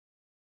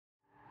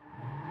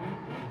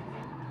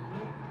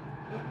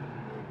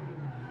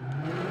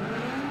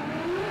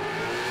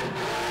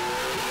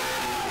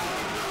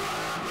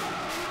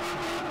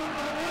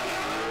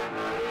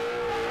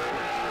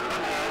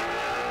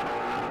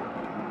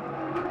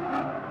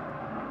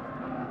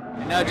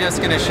Now Jeff's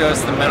going to show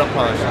us the metal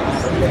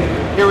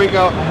polishes. Here we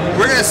go.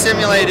 We're going to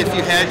simulate if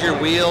you had your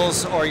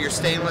wheels or your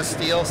stainless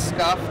steel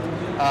scuffed.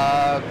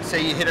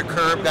 Say you hit a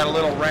curb, got a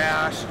little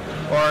rash,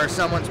 or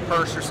someone's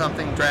purse or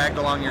something dragged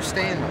along your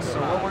stainless.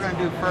 So what we're going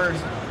to do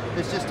first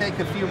is just take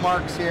a few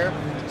marks here,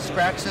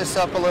 scratch this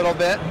up a little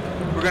bit.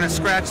 We're going to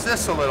scratch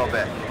this a little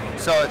bit.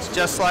 So it's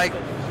just like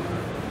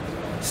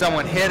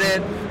someone hit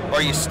it,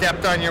 or you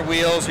stepped on your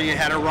wheels, or you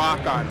had a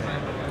rock on it.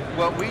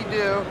 What we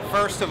do,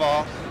 first of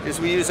all, is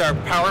we use our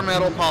Power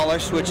Metal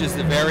Polish, which is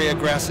the very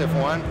aggressive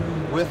one,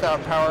 with our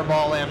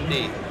Powerball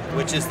MD,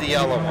 which is the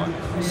yellow one.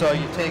 So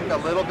you take a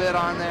little bit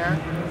on there,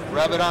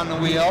 rub it on the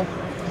wheel,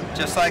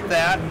 just like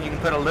that. You can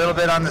put a little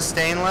bit on the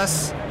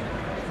stainless.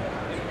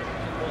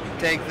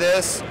 Take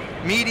this.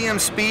 Medium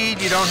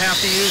speed, you don't have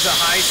to use a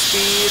high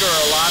speed or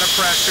a lot of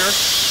pressure.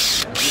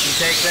 You can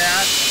take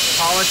that,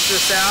 polish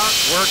this out,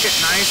 work it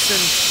nice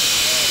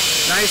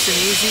and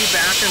easy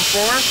back and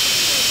forth.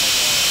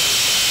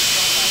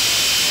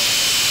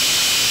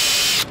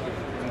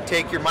 You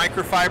take your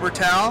microfiber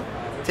towel,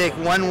 take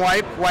one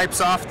wipe,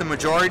 wipes off the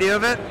majority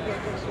of it,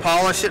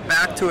 polish it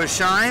back to a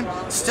shine.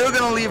 Still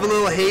going to leave a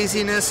little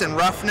haziness and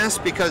roughness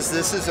because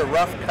this is a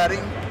rough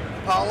cutting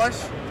polish.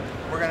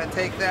 We're going to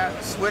take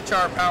that, switch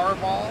our power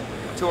ball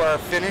to our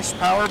finished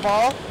power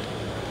ball.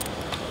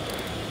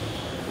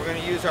 We're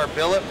going to use our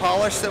billet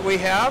polish that we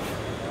have.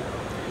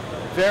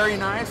 Very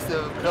nice.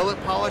 The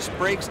billet polish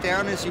breaks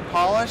down as you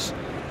polish,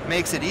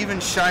 makes it even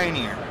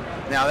shinier.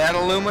 Now that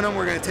aluminum,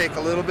 we're going to take a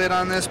little bit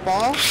on this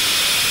ball.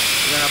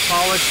 We're going to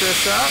polish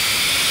this up.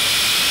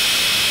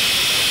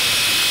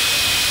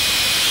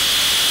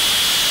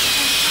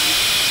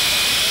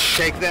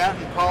 Take that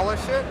and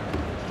polish it.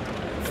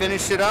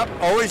 Finish it up.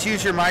 Always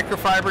use your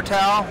microfiber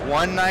towel.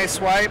 One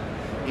nice wipe.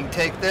 You can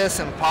take this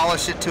and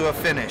polish it to a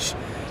finish.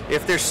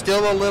 If there's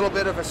still a little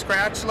bit of a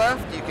scratch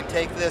left, you can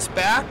take this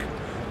back,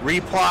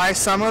 reply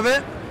some of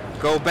it,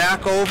 go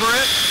back over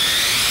it.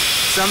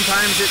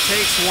 Sometimes it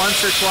takes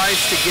once or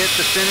twice to get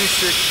the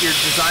finish, your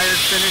desired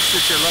finish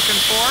that you're looking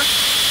for.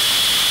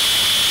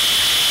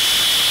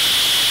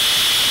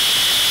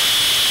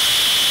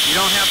 You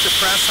don't have to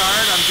press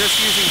hard. I'm just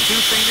using 2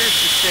 fingers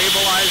to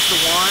stabilize the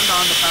wand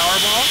on the power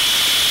ball.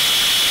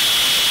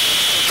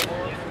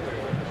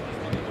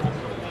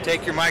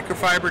 Take your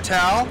microfiber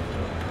towel,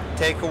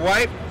 take a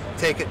wipe,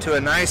 take it to a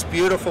nice,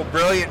 beautiful,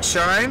 brilliant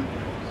shine.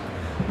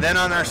 Then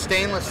on our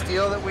stainless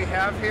steel that we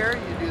have here,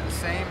 you do the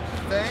same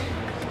thing.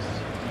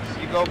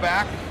 You go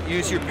back,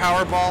 use your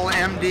Powerball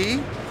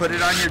MD, put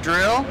it on your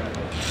drill,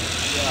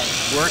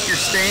 work your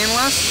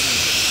stainless.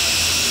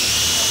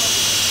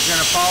 You're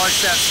going to polish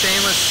that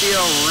stainless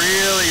steel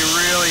really,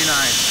 really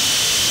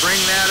nice. Bring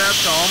that up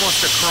to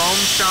almost a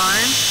chrome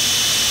shine.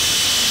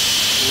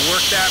 We'll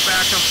work that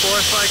back and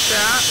forth like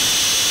that.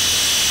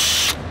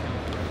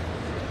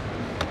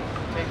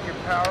 Take your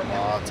power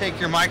ball, take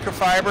your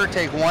microfiber,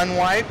 take one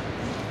wipe,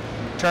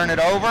 turn it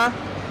over,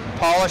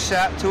 polish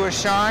that to a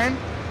shine.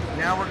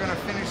 Now we're going to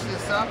finish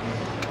this up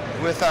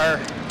with our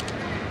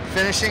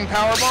finishing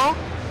power ball.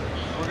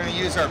 We're going to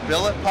use our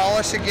billet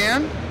polish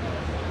again.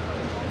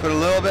 Put a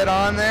little bit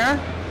on there.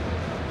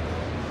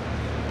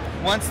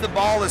 Once the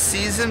ball is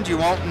seasoned, you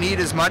won't need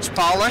as much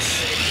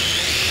polish.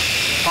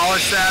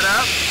 Polish that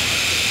up.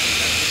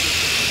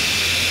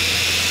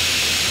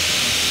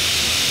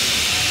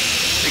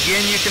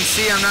 Again, you can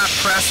see I'm not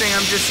pressing.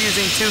 I'm just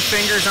using 2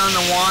 fingers on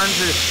the wand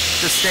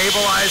to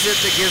stabilize it.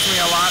 That gives me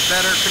a lot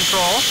better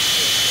control.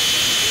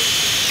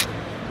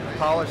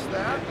 Polish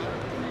that.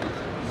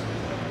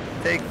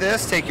 Take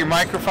this, take your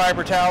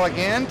microfiber towel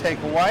again, take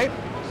a wipe,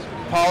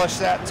 polish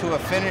that to a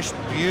finished,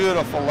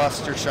 beautiful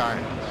luster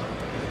shine.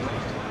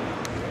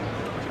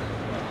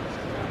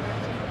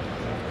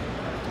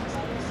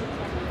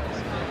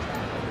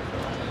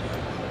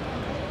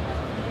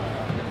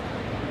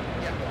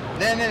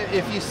 Then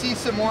if you see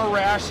some more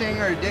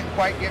rashing or didn't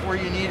quite get where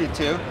you needed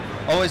to,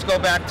 always go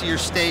back to your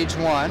stage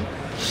 1,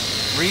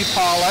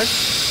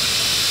 repolish.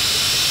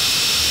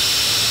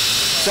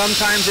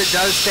 Sometimes it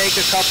does take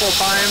a couple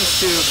times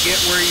to get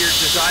where your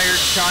desired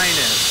shine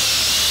is.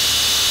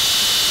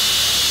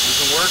 You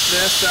can work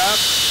this up.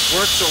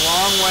 Works a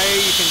long way.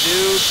 You can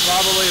do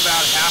probably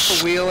about half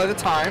a wheel at a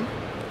time.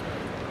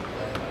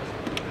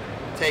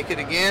 Take it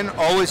again.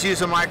 Always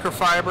use a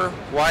microfiber.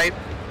 Wipe.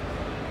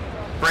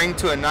 Bring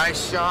to a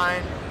nice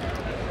shine.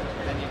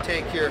 Then you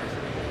take your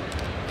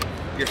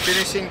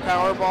finishing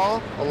power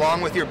ball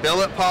along with your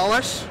billet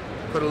polish.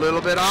 Put a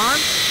little bit on.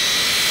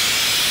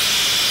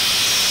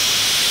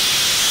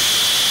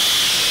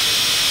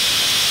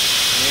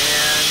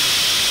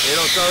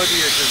 It'll go to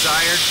your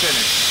desired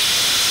finish.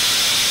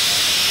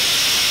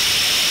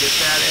 Get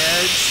that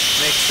edge.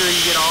 Make sure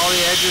you get all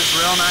the edges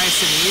real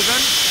nice and even.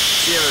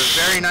 So you have a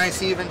very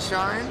nice even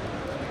shine.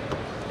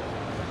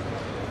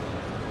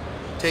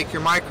 Take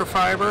your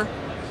microfiber,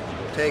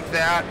 take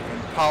that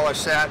and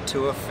polish that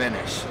to a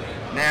finish.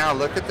 Now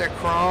look at that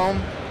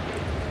chrome.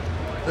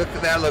 Look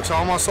at that, looks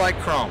almost like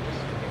chrome.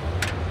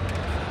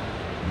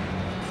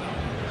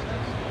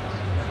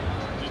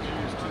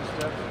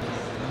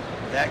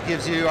 That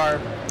gives you our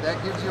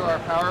that gives you our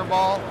power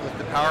ball with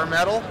the power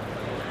metal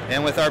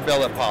and with our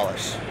billet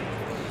polish.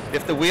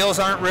 If the wheels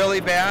aren't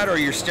really bad or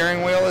your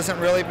steering wheel isn't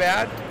really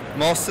bad,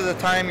 most of the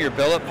time your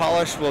billet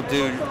polish will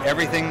do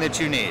everything that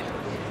you need.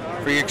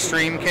 For your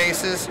extreme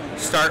cases,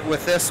 start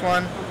with this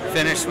one,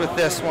 finish with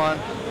this one.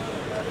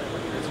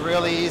 It's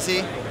really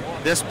easy.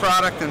 This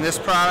product and this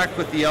product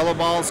with the yellow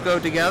balls go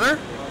together.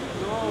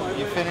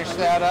 You finish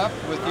that up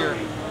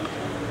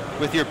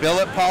with your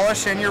billet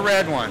polish and your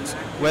red ones.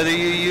 Whether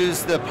you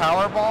use the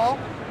power ball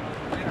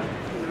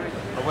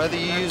or whether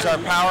you use our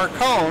power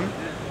cone,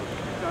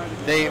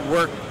 they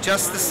work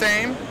just the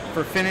same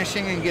for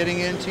finishing and getting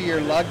into your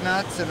lug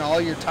nuts and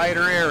all your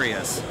tighter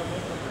areas.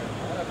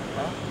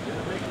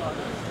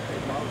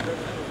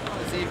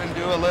 Let's even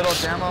do a little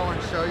demo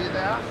and show you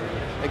that.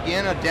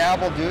 Again, a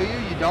dab will do you.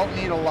 You don't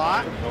need a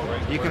lot.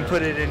 You can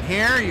put it in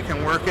here, you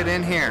can work it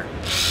in here.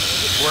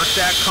 Work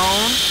that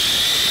cone,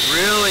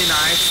 really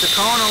nice. The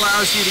cone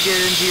allows you to get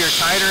into your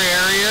tighter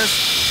areas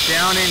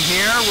down in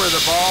here where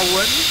the ball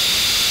wouldn't.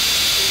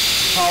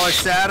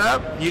 Polish that up.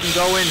 You can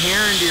go in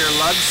here into your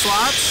lug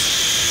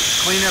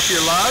slots, clean up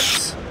your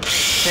lugs,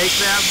 take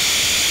that,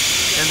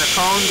 and the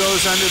cone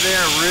goes under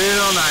there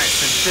real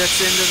nice and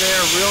fits into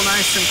there real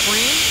nice and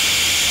clean.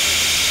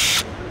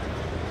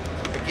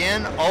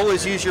 Again,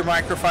 always use your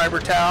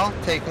microfiber towel.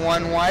 Take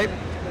one wipe,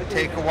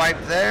 take a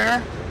wipe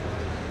there,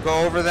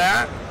 go over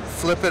that,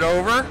 flip it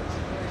over,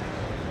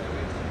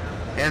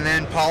 and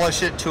then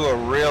polish it to a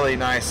really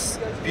nice,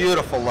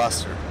 beautiful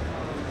luster.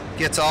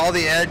 Gets all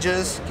the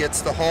edges,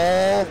 gets the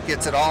hole,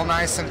 gets it all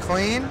nice and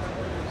clean.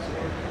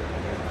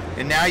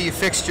 And now you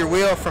fixed your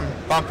wheel from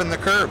bumping the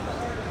curb.